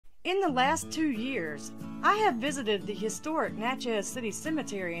In the last 2 years, I have visited the Historic Natchez City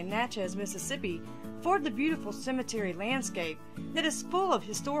Cemetery in Natchez, Mississippi for the beautiful cemetery landscape that is full of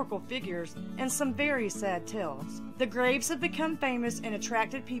historical figures and some very sad tales. The graves have become famous and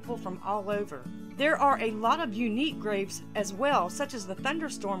attracted people from all over. There are a lot of unique graves as well, such as the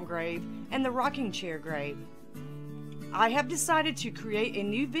thunderstorm grave and the rocking chair grave. I have decided to create a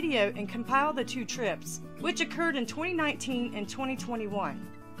new video and compile the two trips, which occurred in 2019 and 2021.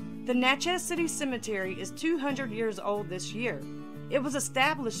 The Natchez City Cemetery is 200 years old this year. It was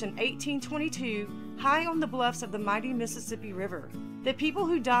established in 1822, high on the bluffs of the mighty Mississippi River. The people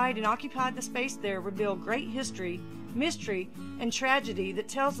who died and occupied the space there reveal great history, mystery, and tragedy that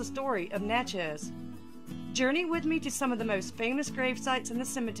tells the story of Natchez. Journey with me to some of the most famous grave sites in the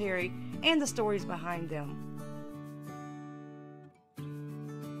cemetery and the stories behind them.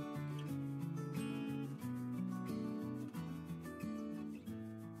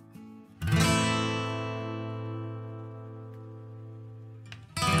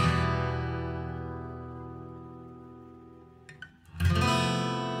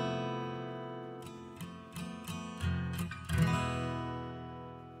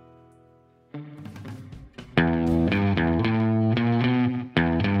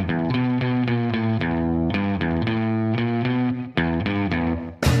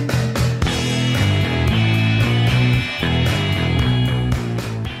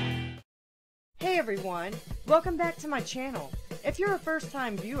 Hey everyone, welcome back to my channel. If you're a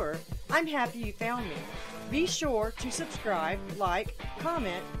first-time viewer, I'm happy you found me. Be sure to subscribe, like,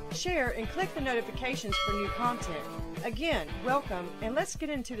 comment, share, and click the notifications for new content. Again, welcome, and let's get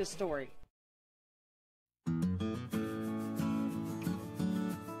into the story.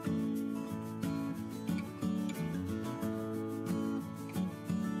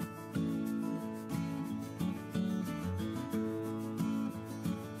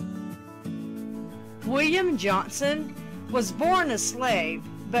 William Johnson was born a slave,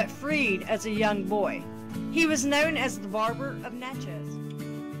 but freed as a young boy. He was known as the Barber of Natchez.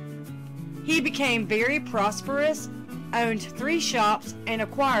 He became very prosperous, owned 3 shops, and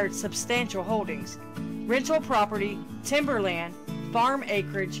acquired substantial holdings, rental property, timberland, farm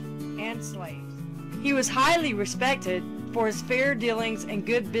acreage, and slaves. He was highly respected for his fair dealings and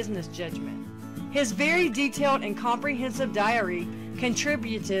good business judgment. His very detailed and comprehensive diary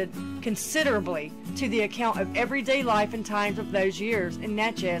contributed considerably to the account of everyday life and times of those years in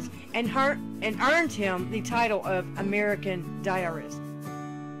Natchez and earned him the title of American Diarist.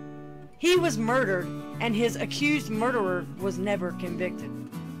 He was murdered, and his accused murderer was never convicted.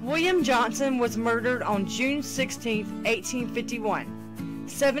 William Johnson was murdered on June 16, 1851.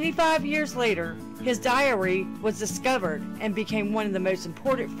 75 years later, his diary was discovered and became one of the most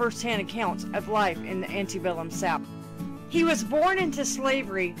important first-hand accounts of life in the antebellum South. He was born into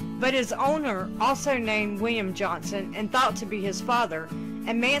slavery, but his owner, also named William Johnson and thought to be his father,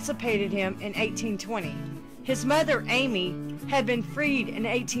 emancipated him in 1820. His mother, Amy, had been freed in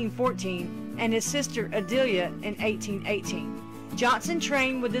 1814 and his sister, Adelia, in 1818. Johnson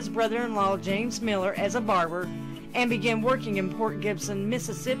trained with his brother-in-law, James Miller, as a barber and began working in Port Gibson,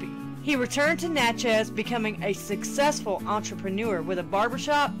 Mississippi. He returned to Natchez, becoming a successful entrepreneur with a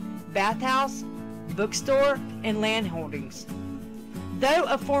barbershop, bathhouse, bookstore, and land holdings. Though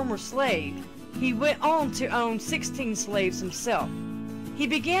a former slave, he went on to own 16 slaves himself. He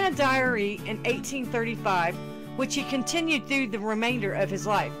began a diary in 1835, which he continued through the remainder of his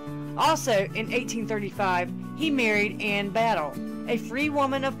life. Also, in 1835, he married Ann Battle, a free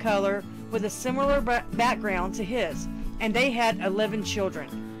woman of color with a similar background to his, and they had 11 children.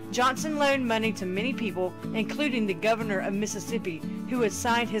 Johnson loaned money to many people, including the governor of Mississippi, who had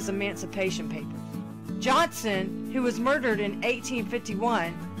signed his emancipation papers. Johnson, who was murdered in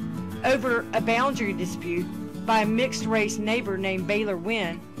 1851 over a boundary dispute by a mixed-race neighbor named Baylor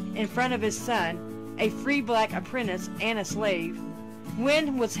Wynn in front of his son, a free black apprentice and a slave.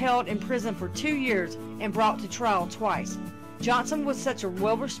 Wynn was held in prison for 2 years and brought to trial twice. Johnson was such a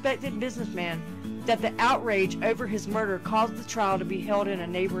well-respected businessman that the outrage over his murder caused the trial to be held in a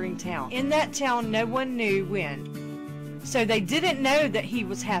neighboring town. In that town, no one knew Wynn, so they didn't know that he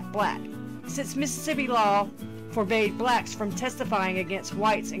was half black. Since Mississippi law forbade blacks from testifying against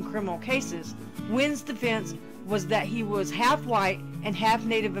whites in criminal cases, Wynn's defense was that he was half white and half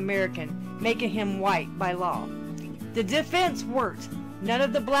Native American, making him white by law. The defense worked. None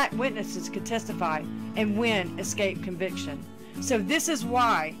of the black witnesses could testify, and Wynn escaped conviction. So this is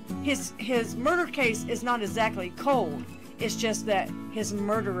why his murder case is not exactly cold. It's just that his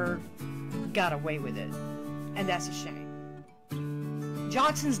murderer got away with it, and that's a shame.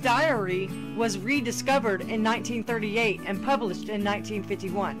 Johnson's diary was rediscovered in 1938 and published in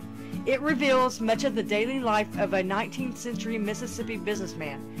 1951. It reveals much of the daily life of a 19th century Mississippi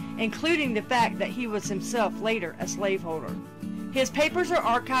businessman, including the fact that he was himself later a slaveholder. His papers are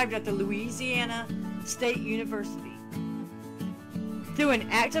archived at the Louisiana State University. Through an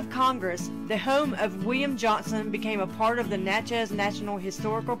act of Congress, the home of William Johnson became a part of the Natchez National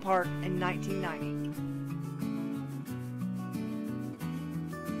Historical Park in 1990.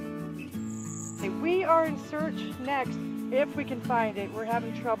 We are in search next, if we can find it. We're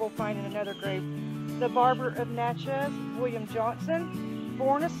having trouble finding another grave. The barber of Natchez, William Johnson,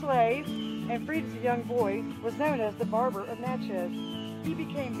 born a slave and freed as a young boy, was known as the barber of Natchez. He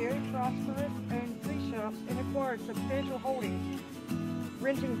became very prosperous, owned 3 shops, and acquired substantial holdings,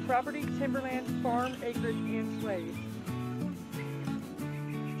 renting property, timberland, farm, acreage, and slaves.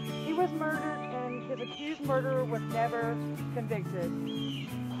 He was murdered, and his accused murderer was never convicted.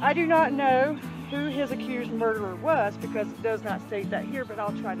 I do not know who his accused murderer was because it does not state that here, but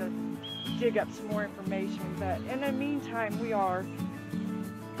I'll try to dig up some more information. But in the meantime, we are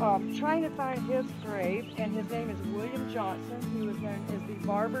trying to find his grave, and his name is William Johnson, who was known as the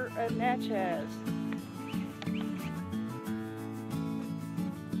barber of Natchez.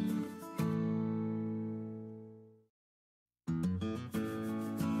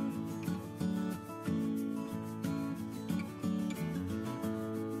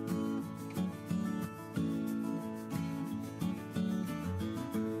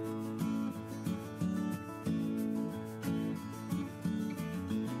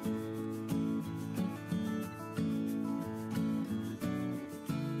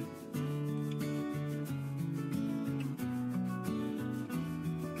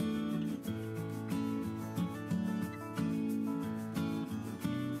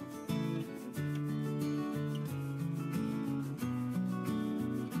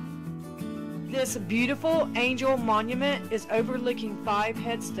 This beautiful angel monument is overlooking 5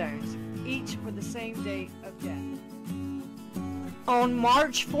 headstones, each with the same date of death. On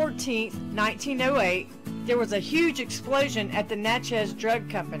March 14, 1908, there was a huge explosion at the Natchez Drug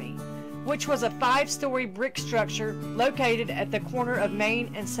Company, which was a 5-story brick structure located at the corner of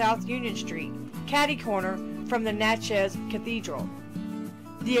Main and South Union Street, catty-corner from the Natchez Cathedral.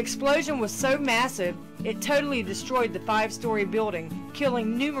 The explosion was so massive, it totally destroyed the 5-story building,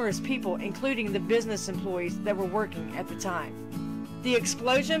 killing numerous people, including the business employees that were working at the time. The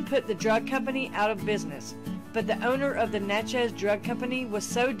explosion put the drug company out of business, but the owner of the Natchez Drug Company was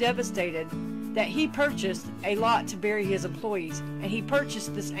so devastated that he purchased a lot to bury his employees, and he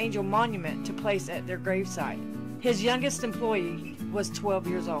purchased this angel monument to place at their gravesite. His youngest employee was 12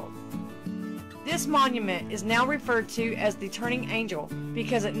 years old. This monument is now referred to as the Turning Angel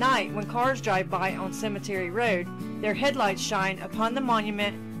because at night when cars drive by on Cemetery Road, their headlights shine upon the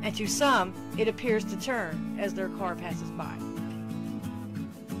monument, and to some it appears to turn as their car passes by.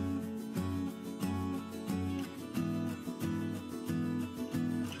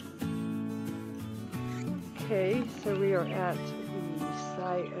 Okay, so we are at the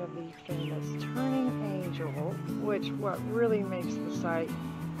site of the famous Turning Angel, which what really makes the site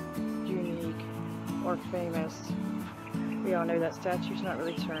unique or famous. We all know that statue's not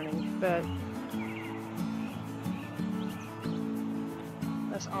really turning, but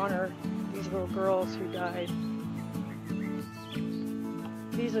let's honor these little girls who died.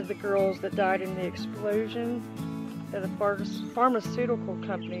 These are the girls that died in the explosion at a pharmaceutical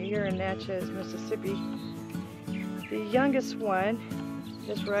company here in Natchez, Mississippi. The youngest one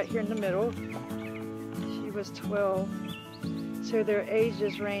is right here in the middle. She was 12. So their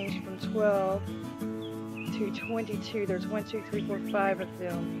ages range from 12 to 22. There's 1, 2, 3, 4, 5 of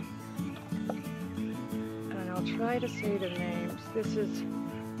them. And I'll try to say their names. This is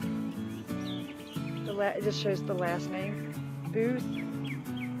it just shows the last name. Booth,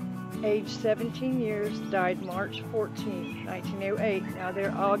 age 17 years, died March 14, 1908. Now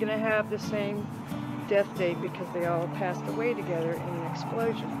they're all going to have the same death date because they all passed away together in an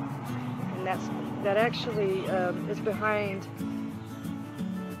explosion. And that actually is behind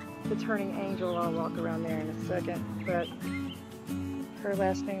the Turning Angel. I'll walk around there in a second, but her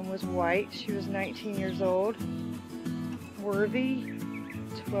last name was White. She was 19 years old. Worthy,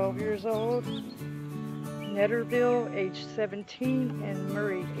 12 years old. Netterville, age 17, and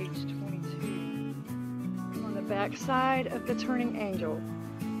Murray, age 22. On the back side of the Turning Angel,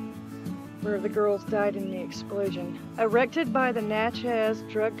 where the girls died in the explosion, erected by the Natchez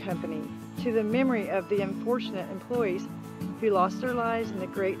Drug Company to the memory of the unfortunate employees who lost their lives in the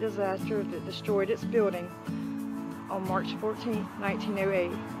great disaster that destroyed its building on March 14, 1908.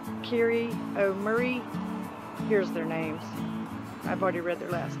 Carrie O. Murray, here's their names. I've already read their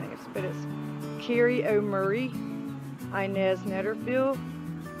last names, but it's Carrie O. Murray, Inez Netterfield,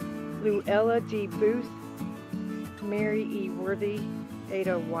 Luella D. Booth, Mary E. Worthy,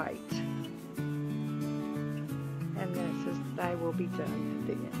 Ada White. And then it says, "Thy will be done" at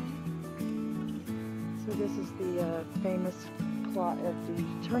the end. So this is the famous plot of the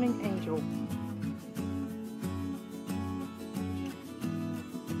Turning Angel.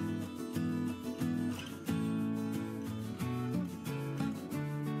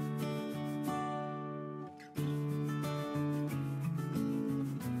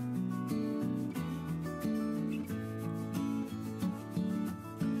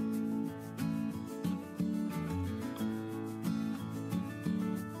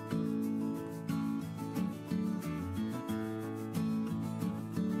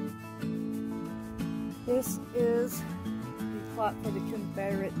 This is the plot for the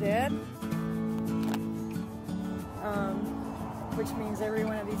Confederate dead, which means every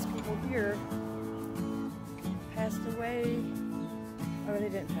one of these people here passed away, or they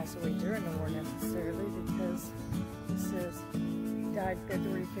didn't pass away during the war necessarily, because this says died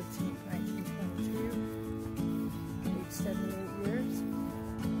February 15th, 1922, age 78 years.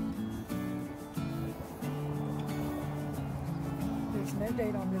 There's no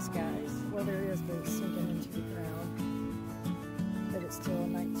date on this, guys. Well, there is, but it's sinking into the ground. But it's still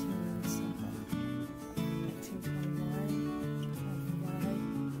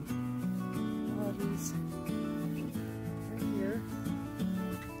 1921. All of these right here.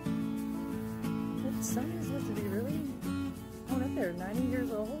 But some of these look to be really, oh, no, they're 90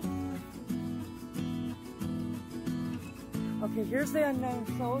 years old. Okay, here's the unknown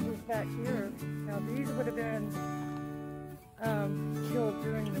soldiers back here. Now, these would have been killed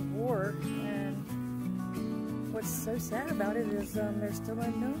during the war, and what's so sad about it is they're still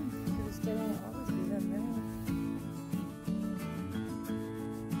unknown. To this day, will always be unknown.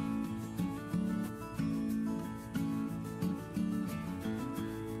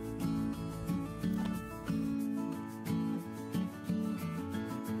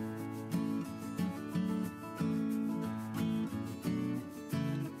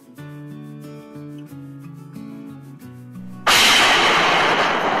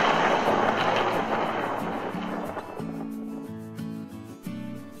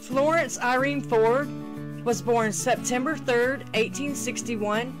 Florence Irene Ford was born September 3rd,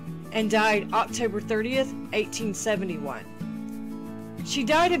 1861, and died October 30th, 1871. She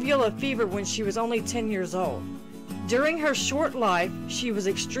died of yellow fever when she was only 10 years old. During her short life, she was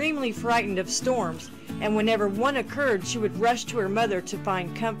extremely frightened of storms, and whenever one occurred, she would rush to her mother to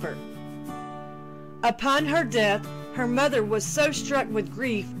find comfort. Upon her death, her mother was so struck with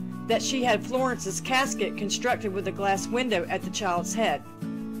grief that she had Florence's casket constructed with a glass window at the child's head.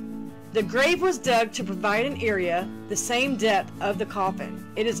 The grave was dug to provide an area the same depth of the coffin.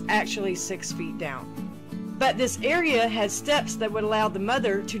 It is actually 6 feet down. But this area had steps that would allow the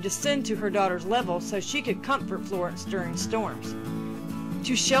mother to descend to her daughter's level so she could comfort Florence during storms.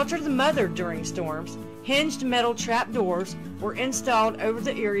 To shelter the mother during storms, hinged metal trapdoors were installed over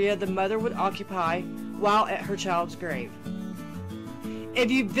the area the mother would occupy while at her child's grave. If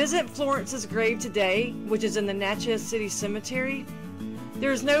you visit Florence's grave today, which is in the Natchez City Cemetery,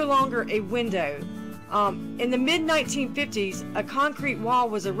 there is no longer a window. In the mid-1950s, a concrete wall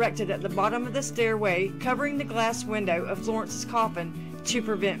was erected at the bottom of the stairway covering the glass window of Florence's coffin to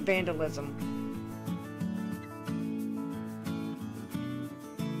prevent vandalism.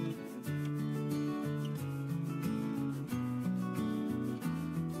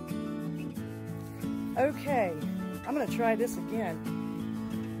 Okay, I'm going to try this again.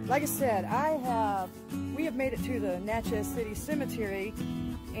 Like I said, we have made it to the Natchez City Cemetery,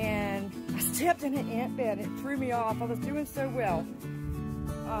 and I stepped in an ant bed. It threw me off. I was doing so well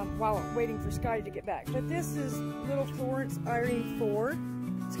while waiting for Scotty to get back. But this is little Florence Irene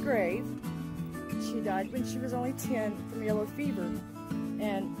Ford's grave. She died when she was only 10 from yellow fever,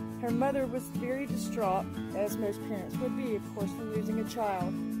 and her mother was very distraught, as most parents would be, of course, from losing a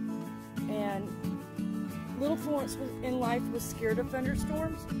child. And little Florence in life was scared of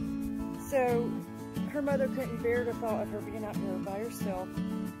thunderstorms, so her mother couldn't bear the thought of her being out there by herself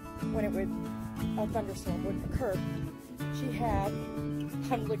when a thunderstorm would occur.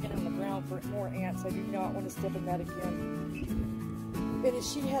 I'm looking on the ground for more ants. I do not want to step in that again. And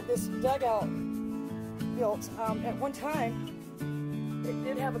she had this dugout built. At one time, it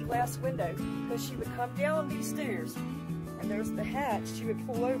did have a glass window, but she would come down these stairs, and there's the hatch she would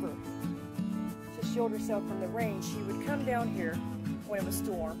pull over to shield herself from the rain. She would come down here when it was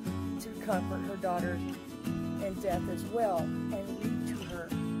storm to comfort her daughter in death as well and read to her.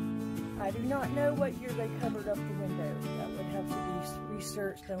 I do not know what year they covered up the window. That would have to be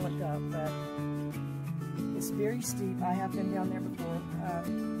researched and looked up, but it's very steep. I have been down there before. I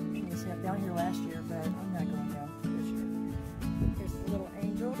was down here last year, but I'm not going down this year. Here's the little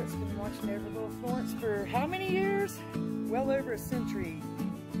angel that's been watching over little Florence for how many years? Well over a century.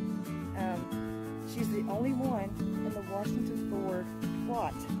 She's the only one in the Washington Ford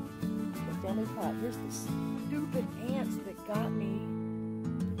plot, the family plot. Here's the stupid ants that got me,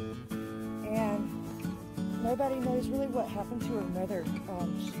 and nobody knows really what happened to her mother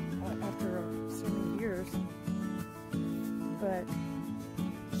after so many years, but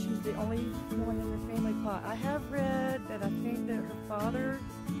she's the only one in the family plot. I have read that I think that her father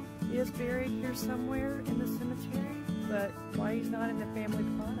is buried here somewhere in the cemetery, but why he's not in the family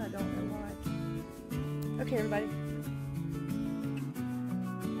plot, I don't know why. Okay, everybody.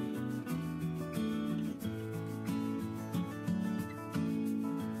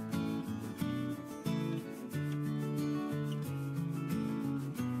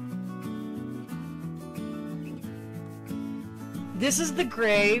 This is the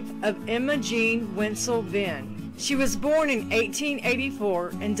grave of Emma Jean Wenzel Venn. She was born in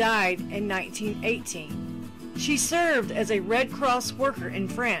 1884 and died in 1918. She served as a Red Cross worker in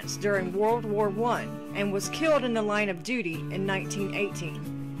France during World War I and was killed in the line of duty in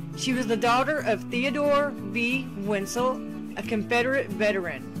 1918. She was the daughter of Theodore V. Wenzel, a Confederate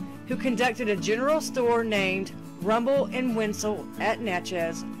veteran, who conducted a general store named Rumble and Wenzel at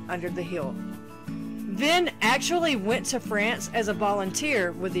Natchez under the hill. Venn actually went to France as a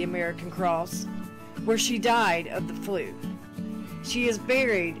volunteer with the American Cross, where she died of the flu. She is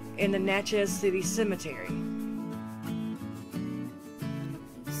buried in the Natchez City Cemetery.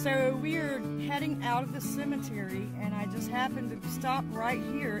 So we are heading out of the cemetery, and I just happened to stop right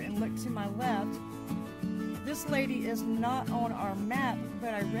here and look to my left. This lady is not on our map,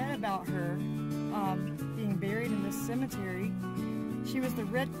 but I read about her being buried in this cemetery. She was the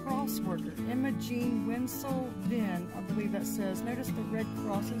Red Cross worker, Emma Jean Wenzel Venn, I believe that says. Notice the red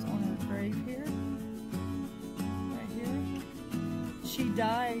crosses on her grave here, right here. She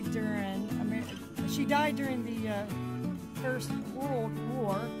died during the First World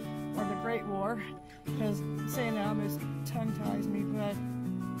War, or the Great War, because saying that almost tongue-ties me, but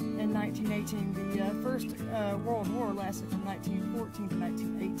in 1918, the First World War lasted from 1914 to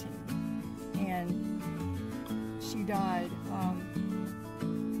 1918, and she died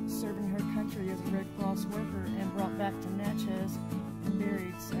serving her country as a Red Cross worker and brought back to Natchez and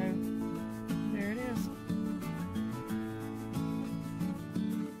buried, so there it is.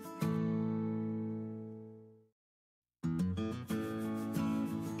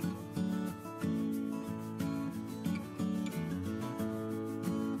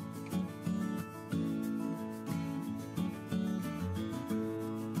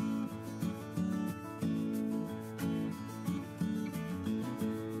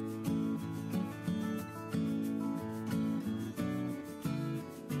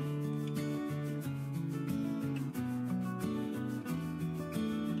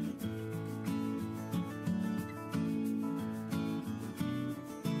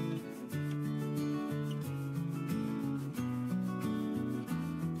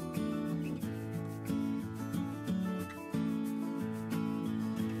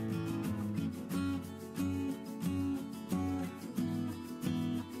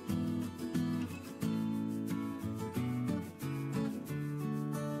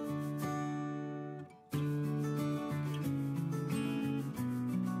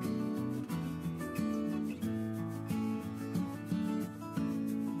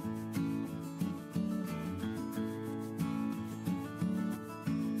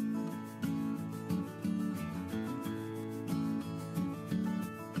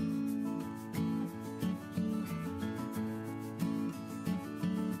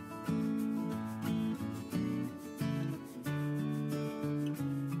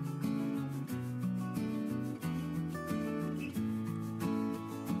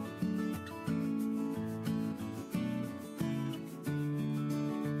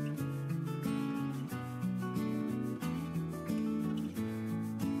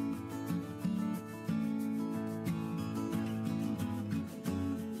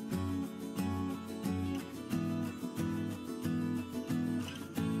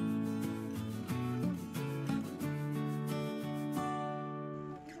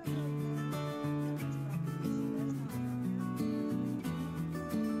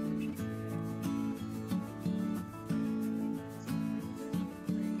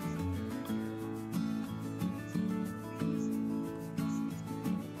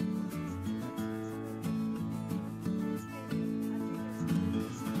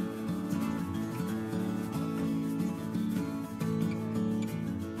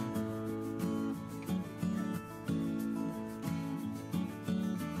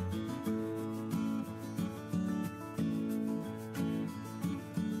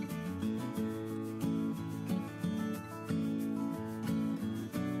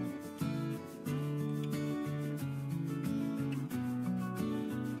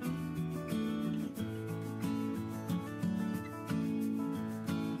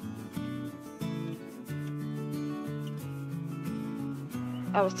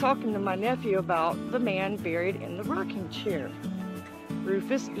 I was talking to my nephew about the man buried in the rocking chair,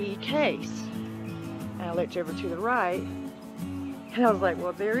 Rufus E. Case. And I looked over to the right, and I was like,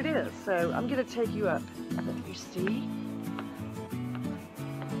 well, there it is. So I'm gonna take you up. You see?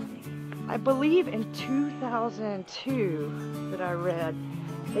 I believe in 2002 that I read,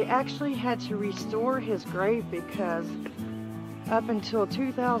 they actually had to restore his grave because up until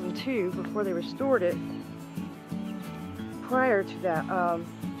 2002, before they restored it, prior to that,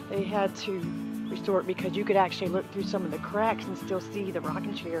 they had to restore it because you could actually look through some of the cracks and still see the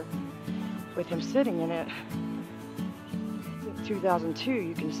rocking chair with him sitting in it. Since 2002,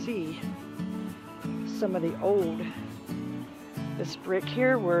 you can see some of the old, this brick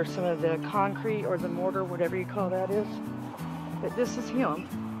here where some of the concrete or the mortar, whatever you call that is, but this is him.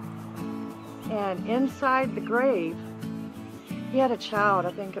 And inside the grave, he had a child,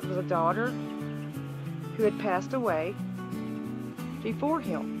 I think it was a daughter, who had passed away before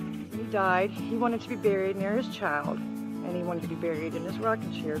him. He died, he wanted to be buried near his child, and he wanted to be buried in his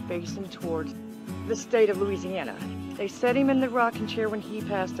rocking chair facing towards the state of Louisiana. They set him in the rocking chair when he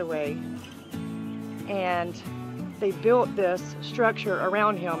passed away, and they built this structure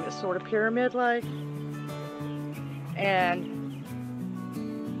around him. It's sort of pyramid-like. And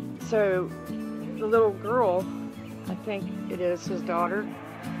so the little girl, I think it is his daughter,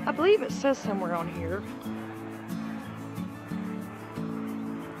 I believe it says somewhere on here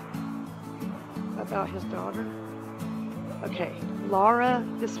about his daughter. Okay, Laura,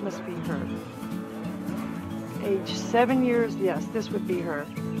 this must be her. Age 7 years, yes, this would be her.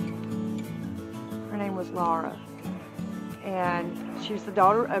 Her name was Laura. And she's the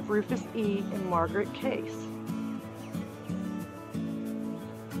daughter of Rufus E. and Margaret Case.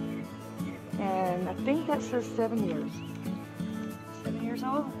 And I think that says 7 years. 7 years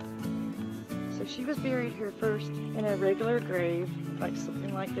old. So she was buried here first in a regular grave, like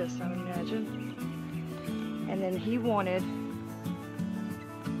something like this, I would imagine. And then he wanted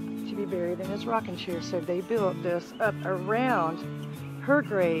to be buried in his rocking chair, so they built this up around her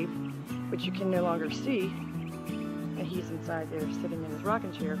grave, which you can no longer see. And he's inside there sitting in his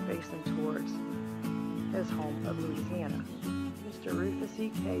rocking chair facing towards his home of Louisiana. Mr. Rufus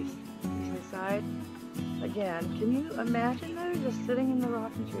E. Case. He's inside. Again, can you imagine though, just sitting in the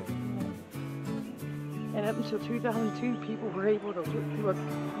rocking chair? And up until 2002, people were able to look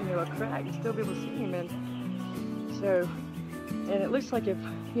through a crack and still be able to see him. And so, and it looks like if,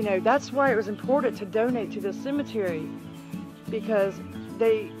 that's why it was important to donate to this cemetery, because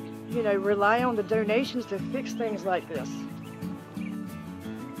they, rely on the donations to fix things like this.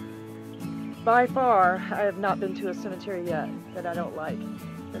 By far, I have not been to a cemetery yet that I don't like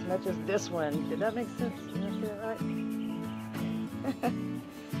as much as this one. Did that make sense? Did I say that right?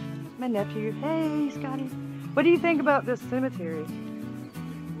 My nephew. Hey, Scotty. What do you think about this cemetery?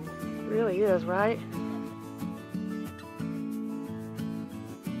 It really is, right?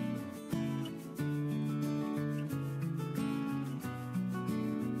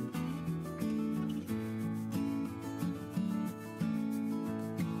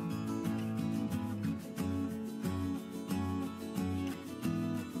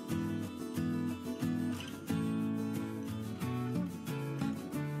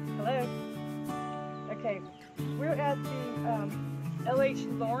 Hello. Okay, we're at the L.H.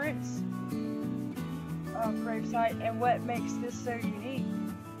 Lawrence gravesite, and what makes this so unique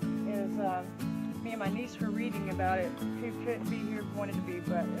is me and my niece were reading about it, who couldn't be here, wanted to be,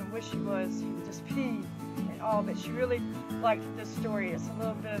 but and wish she was, he would just pee and all, but she really liked this story. It's a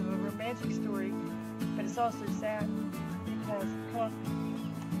little bit of a romantic story, but it's also sad because,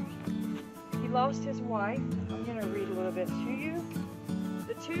 he lost his wife. I'm going to read a little bit to you.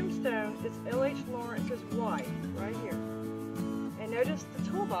 The tombstone is L.H. Lawrence's wife, right here. And notice the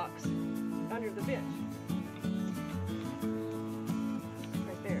toolbox under the bench.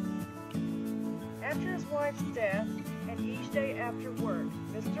 Right there. After his wife's death, and each day after work,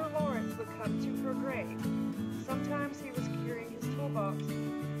 Mr. Lawrence would come to her grave. Sometimes he was carrying his toolbox,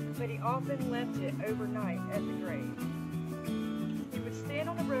 but he often left it overnight at the grave. He would stand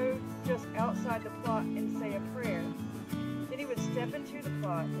on the road just outside the plot and say a prayer. Then he would step into the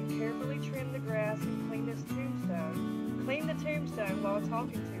plot and carefully trim the grass and clean the tombstone while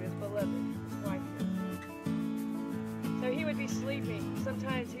talking to his beloved, his wife here. So he would be sleeping.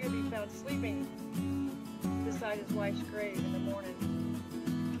 Sometimes he would be found sleeping beside his wife's grave in the morning.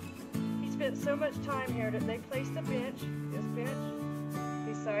 He spent so much time here that they placed a bench, this bench,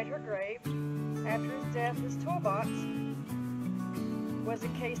 beside her grave. After his death, his toolbox was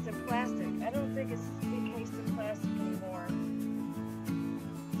encased in plastic. I don't think it's encased in plastic anymore.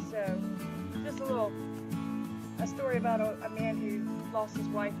 So, just a little a story about a man who lost his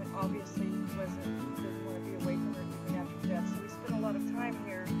wife and obviously didn't want to be away from her even after death. So we spent a lot of time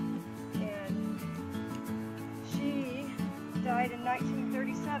here, and she died in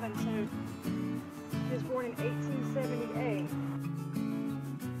 1937, so she was born in 1878.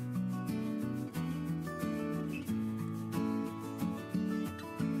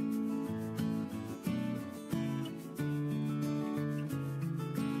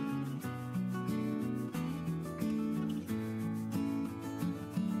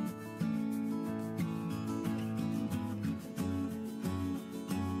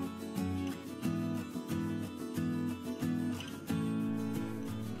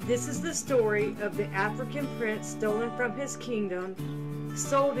 This is the story of the African prince stolen from his kingdom,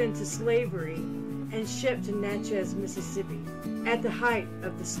 sold into slavery, and shipped to Natchez, Mississippi, at the height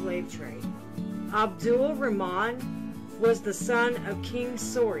of the slave trade. Abdul Rahman was the son of King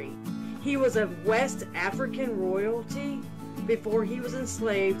Sori. He was of West African royalty before he was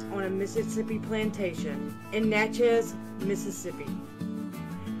enslaved on a Mississippi plantation in Natchez, Mississippi.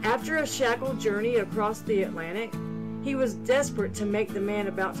 After a shackled journey across the Atlantic, he was desperate to make the man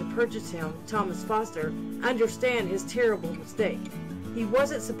about to purchase him, Thomas Foster, understand his terrible mistake. He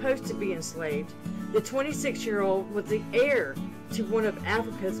wasn't supposed to be enslaved. The 26-year-old was the heir to one of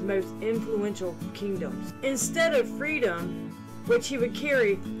Africa's most influential kingdoms. Instead of freedom, which he would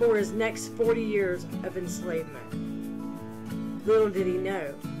carry for his next 40 years of enslavement. Little did he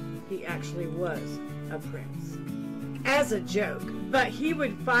know, he actually was a prince. As a joke, but he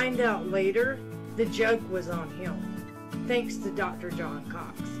would find out later the joke was on him, thanks to Dr. John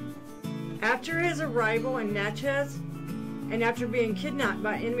Cox. After his arrival in Natchez, and after being kidnapped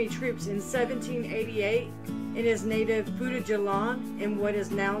by enemy troops in 1788 in his native Fouta-Djallon in what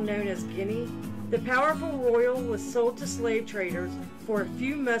is now known as Guinea, the powerful royal was sold to slave traders for a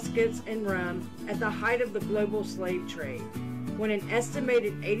few muskets and rum at the height of the global slave trade, when an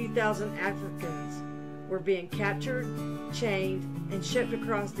estimated 80,000 Africans were being captured, chained, and shipped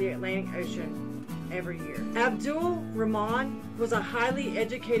across the Atlantic Ocean every year. Abdul Rahman was a highly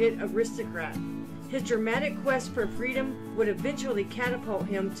educated aristocrat. His dramatic quest for freedom would eventually catapult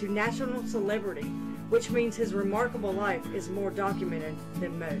him to national celebrity, which means his remarkable life is more documented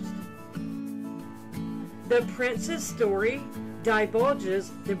than most. The prince's story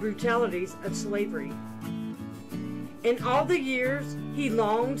divulges the brutalities of slavery. In all the years he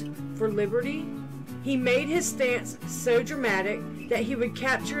longed for liberty, he made his stance so dramatic that he would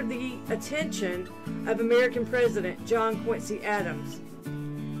capture the attention of American President John Quincy Adams.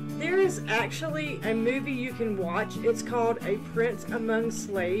 There is actually a movie you can watch. It's called A Prince Among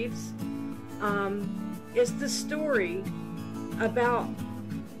Slaves. It's the story about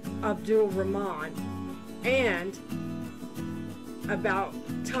Abdul Rahman and about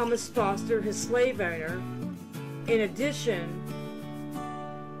Thomas Foster, his slave owner. In addition,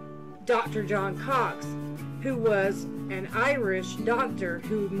 Dr. John Cox, who was an Irish doctor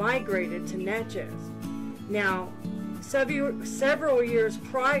who migrated to Natchez. Now, several years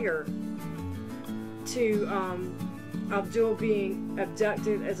prior to Abdul being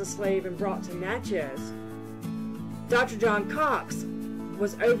abducted as a slave and brought to Natchez, Dr. John Cox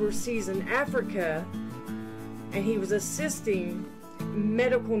was overseas in Africa, and he was assisting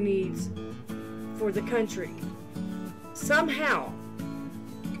medical needs for the country. Somehow,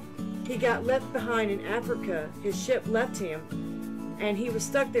 he got left behind in Africa. His ship left him, and he was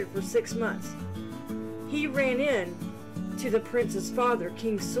stuck there for 6 months. He ran in to the prince's father,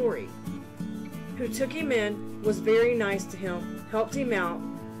 King Sori, who took him in, was very nice to him, helped him out.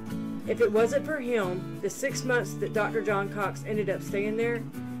 If it wasn't for him, the 6 months that Dr. John Cox ended up staying there,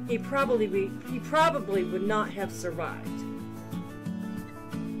 he probably would not have survived.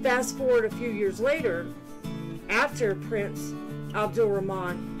 Fast forward a few years later, after Prince Abdul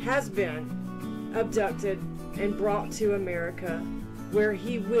Rahman has been abducted and brought to America, where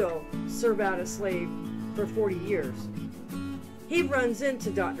he will serve out as slave for 40 years. He runs into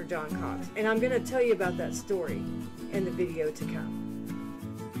Dr. John Cox, and I'm going to tell you about that story in the video to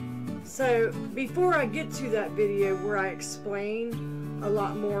come. So before I get to that video where I explain a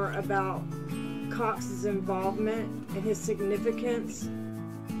lot more about Cox's involvement and his significance,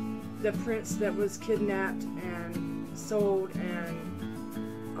 the prince that was kidnapped and sold and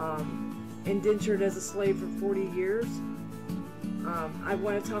indentured as a slave for 40 years, I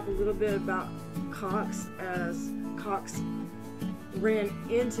want to talk a little bit about Cox, as Cox ran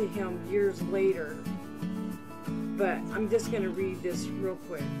into him years later, but I'm just going to read this real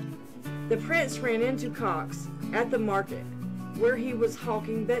quick. The prince ran into Cox at the market where he was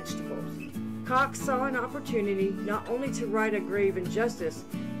hawking vegetables. Cox saw an opportunity not only to right a grave injustice,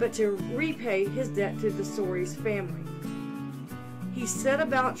 but to repay his debt to the Stories family. He set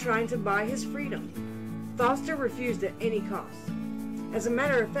about trying to buy his freedom. Foster refused at any cost. As a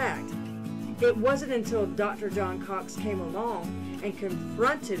matter of fact, it wasn't until Dr. John Cox came along and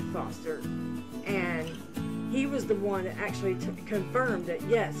confronted Foster, and he was the one that actually confirmed that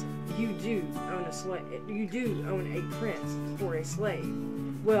yes, you do own a slave. You do own a prince for a slave.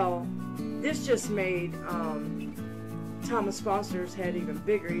 Well, this just made Thomas Foster's head even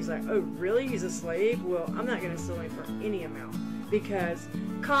bigger. He's like, oh, really? He's a slave? Well, I'm not going to sell him for any amount, because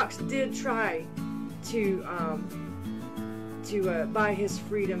Cox did try to buy his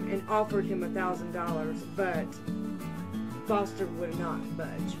freedom and offered him $1,000, but Foster would not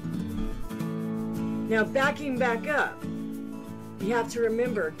budge. Now, backing back up, you have to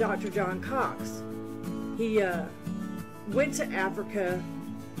remember Dr. John Cox. He went to Africa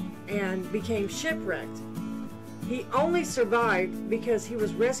and became shipwrecked. He only survived because he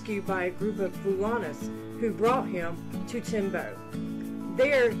was rescued by a group of Fulanis who brought him to Timbo.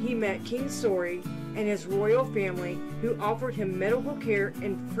 There he met King Story and his royal family, who offered him medical care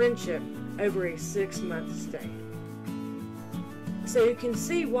and friendship over a 6-month stay. So you can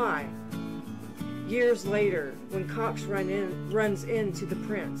see why, years later, when Cox runs into the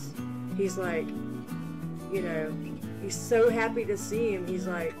prince, he's like, you know, he's so happy to see him. He's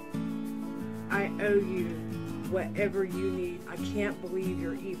like, I owe you whatever you need. I can't believe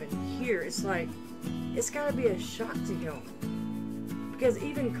you're even here. It's like, it's got to be a shock to him, because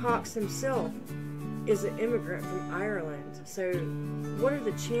even Cox himself is an immigrant from Ireland. So what are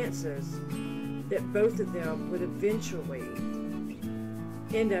the chances that both of them would eventually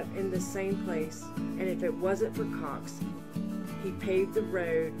end up in the same place? And if it wasn't for Cox, he paved the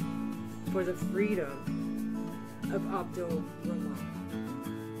road for the freedom of Abdul Rahman.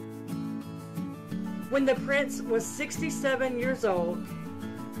 When the prince was 67 years old,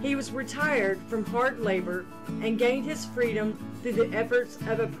 he was retired from hard labor and gained his freedom through the efforts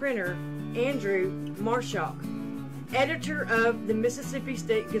of a printer, Andrew Marshall, editor of the Mississippi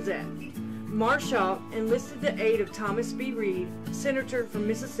State Gazette. Marshall enlisted the aid of Thomas B. Reed, senator from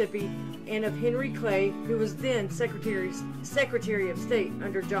Mississippi, and of Henry Clay, who was then Secretary of State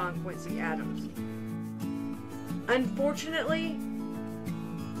under John Quincy Adams. Unfortunately,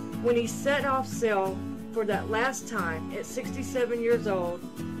 when he set off sail for that last time at 67 years old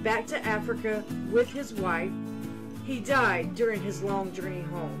back to Africa with his wife, he died during his long journey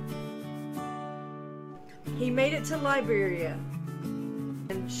home. He made it to Liberia,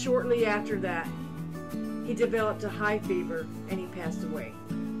 and shortly after that, he developed a high fever and he passed away.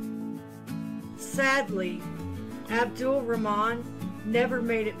 Sadly, Abdul Rahman never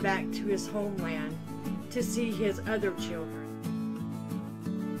made it back to his homeland to see his other children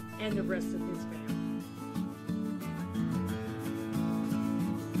and the rest of his family.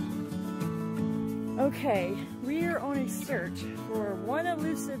 Okay, we are on a search for one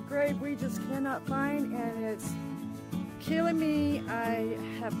elusive grave we just cannot find, and it's killing me. I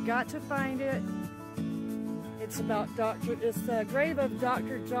have got to find it. It's the grave of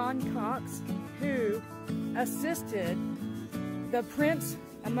Dr. John Cox, who assisted the prince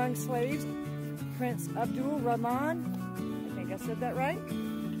among slaves, Prince Abdul Rahman. I think I said that right.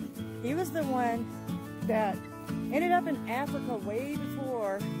 He was the one that ended up in Africa way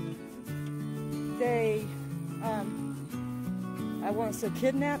before they, I want to say,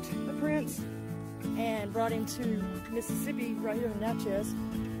 kidnapped the prince and brought him to Mississippi, right here in Natchez,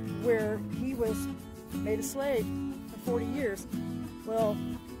 where he was made a slave for 40 years. Well,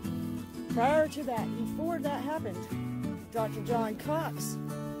 prior to that, before that happened, Dr. John Cox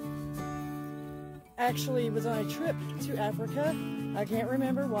actually was on a trip to Africa. I can't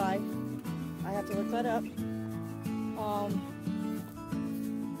remember why. I have to look that up.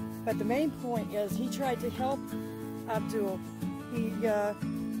 But the main point is he tried to help Abdul.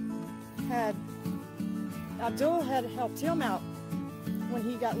 Abdul had helped him out when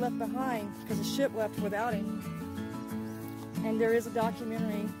he got left behind because the ship left without him. And there is a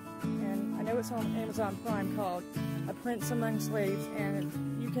documentary, and I know it's on Amazon Prime, called A Prince Among Slaves, and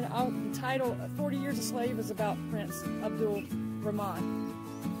you can, the title, 40 Years a Slave, is about Prince Abdul Rahman.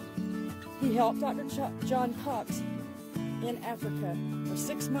 He helped Dr. John Cox in Africa. For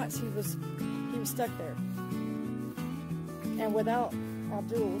 6 months he was stuck there. And without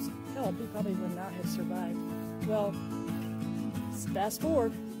Abdul's help, he probably would not have survived. Well, fast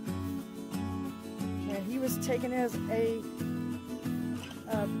forward, when he was taken as a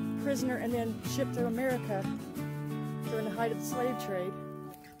prisoner and then shipped to America during the height of the slave trade,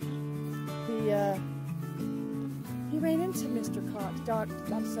 he ran into Mr. Cox,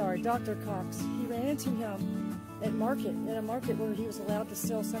 Dr. Cox. He ran into him at a market where he was allowed to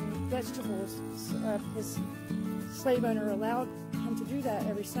sell some vegetables. His slave owner allowed him to do that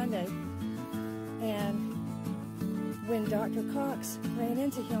every Sunday. And when Dr. Cox ran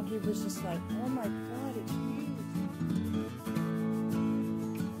into him, he was just like, oh my God, it's you.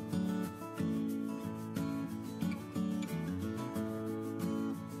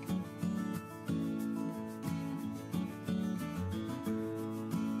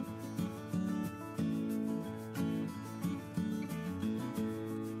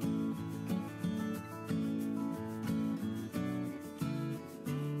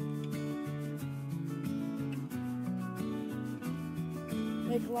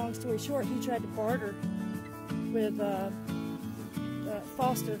 Make a long story short, he tried to barter with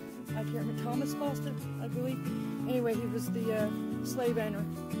Foster. I can't remember, Thomas Foster, I believe. Anyway, he was the slave owner.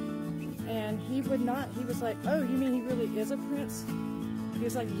 And he would not, he was like, oh, you mean he really is a prince? He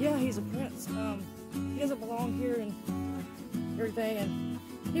was like, yeah, he's a prince. He doesn't belong here and everything. And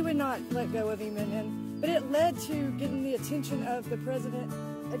he would not let go of him. But it led to getting the attention of the president,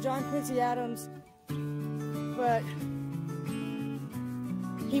 John Quincy Adams. But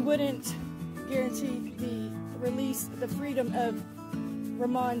he wouldn't guarantee the freedom of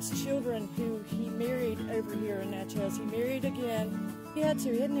Ramon's children, who he married over here in Natchez. He married again. He had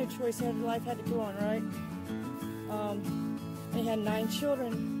to. He had no choice. Life had to go on, right? And he had 9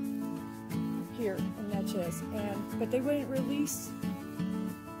 children here in Natchez, but they wouldn't release.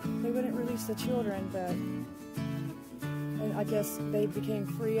 They wouldn't release the children, and I guess they became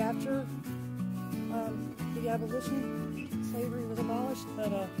free after the abolition. Slavery was abolished, but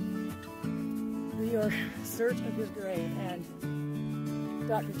we are in search of his grave, and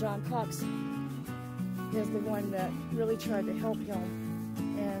Dr. John Cox is the one that really tried to help him,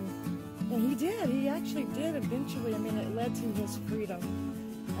 and he did. He actually did eventually. I mean, it led to his freedom.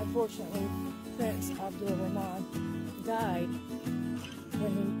 Unfortunately, Prince Abdul Rahman died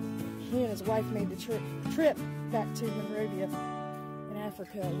when he and his wife made the trip back to Monrovia in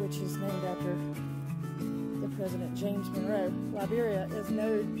Africa, which is named after the President James Monroe. Liberia is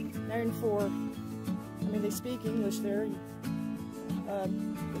known for, I mean, they speak English there.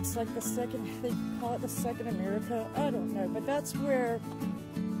 It's like the second, they call it the second America. I don't know, but that's where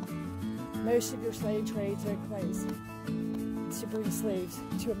most of your slave trade took place. To bring slaves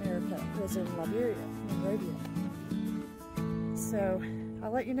to America was in Liberia, Monrovia. So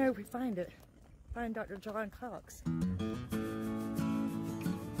I'll let you know if we find it. Find Dr. John Cox.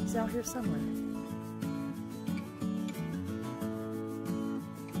 He's out here somewhere.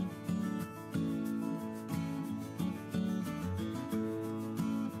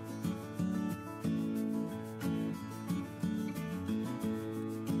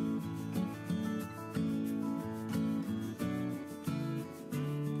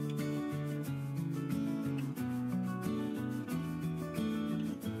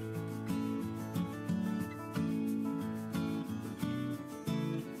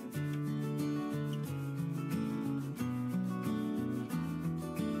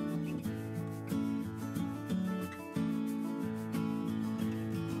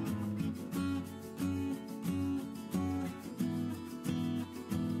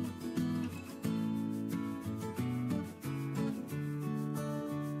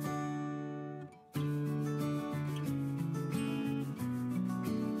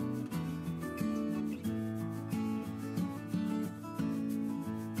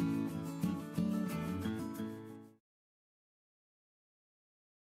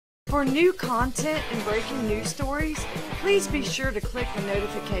 For new content and breaking news stories, please be sure to click the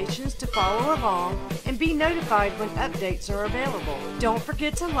notifications to follow along and be notified when updates are available. Don't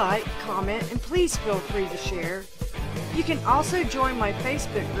forget to like, comment, and please feel free to share. You can also join my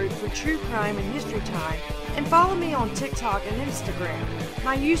Facebook group for True Crime and History Time and follow me on TikTok and Instagram.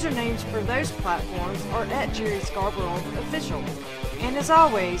 My usernames for those platforms are @JeriScarborough Official. And as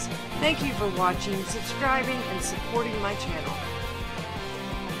always, thank you for watching, subscribing, and supporting my channel.